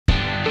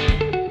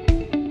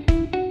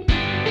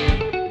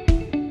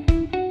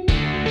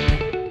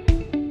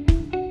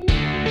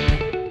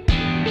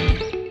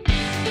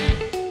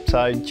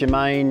So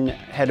Jermaine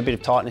had a bit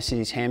of tightness in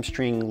his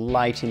hamstring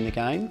late in the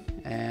game,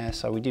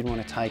 so we didn't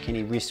want to take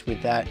any risks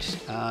with that.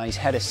 He's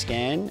had a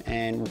scan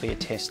and will be a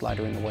test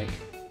later in the week.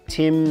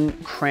 Tim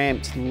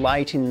cramped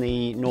late in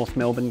the North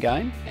Melbourne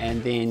game,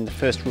 and then the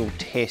first real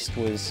test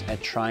was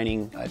at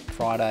training at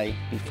Friday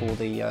before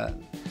the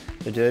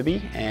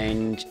Derby,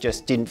 and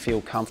just didn't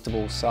feel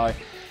comfortable. So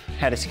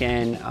had a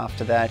scan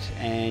after that,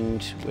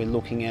 and we're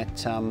looking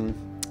at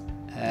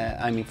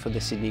aiming for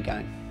the Sydney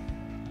game.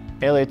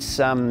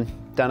 Elliot's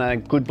done a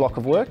good block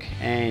of work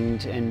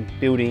and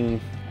building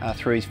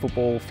through his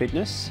football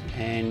fitness,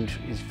 and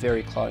is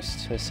very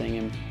close to seeing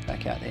him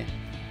back out there.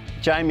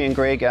 Jamie and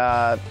Greg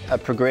are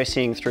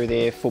progressing through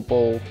their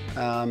football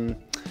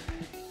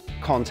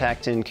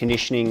contact and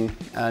conditioning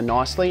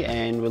nicely,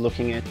 and we're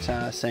looking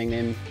at seeing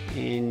them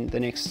in the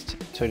next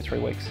 2 to 3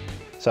 weeks.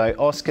 So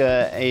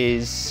Oscar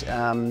is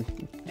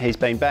he's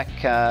been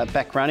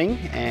back running,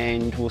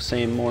 and we'll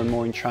see him more and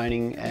more in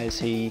training as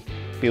he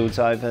builds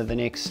over the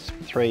next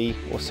 3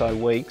 or so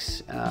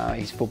weeks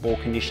his football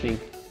conditioning.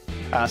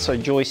 So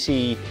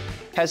Joycey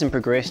hasn't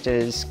progressed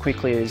as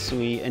quickly as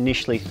we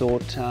initially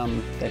thought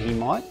that he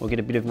might. We'll get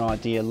a bit of an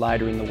idea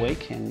later in the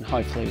week, and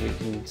hopefully we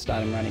can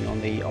start him running on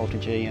the Ultra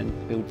G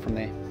and build from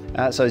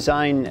there. So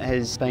Zane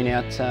has been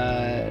out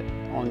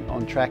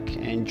on track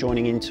and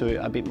joining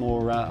into a bit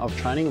more of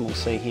training, and we'll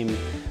see him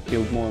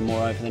build more and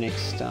more over the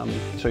next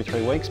 2 or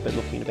 3 weeks, but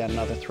looking at about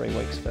another 3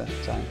 weeks for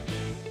Zane.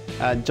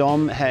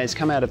 Dom has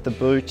come out of the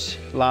boot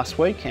last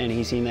week, and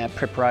he's in our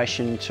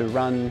preparation to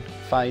run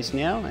phase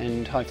now,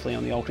 and hopefully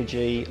on the Ultra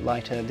G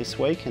later this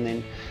week, and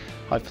then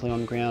hopefully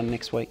on ground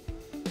next week.